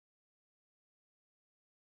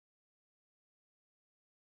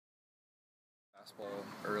Fastball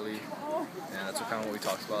early, and that's kind of what we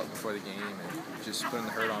talked about before the game, and just putting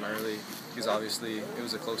the hurt on early, because obviously it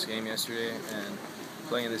was a close game yesterday, and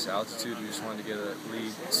playing at this altitude, we just wanted to get a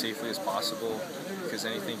lead safely as possible, because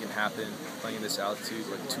anything can happen playing at this altitude,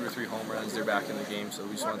 like 2 or 3 home runs, they're back in the game, so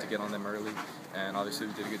we just wanted to get on them early, and obviously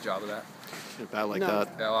we did a good job of that. A bat like that?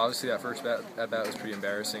 Yeah, well, obviously that first bat was pretty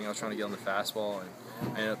embarrassing. I was trying to get on the fastball, and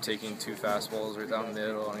I ended up taking 2 fastballs right down the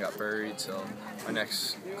middle, and I got buried, so my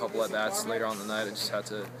next couple at bats later on in the night, I just had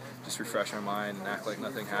to refresh my mind and act like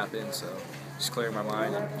nothing happened, so just clearing my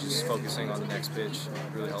mind and just focusing on the next pitch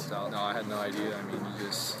really helped out. No, I had no idea. I mean, you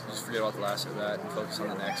just forget about the last at bat and focus on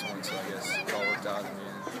the next one, so I guess it all worked out in the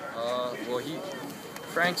end. Well,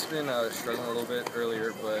 Frank's been struggling a little bit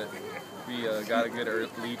earlier, but we got a good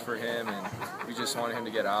lead for him, and we just wanted him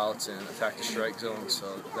to get outs and attack the strike zone, so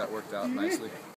that worked out nicely.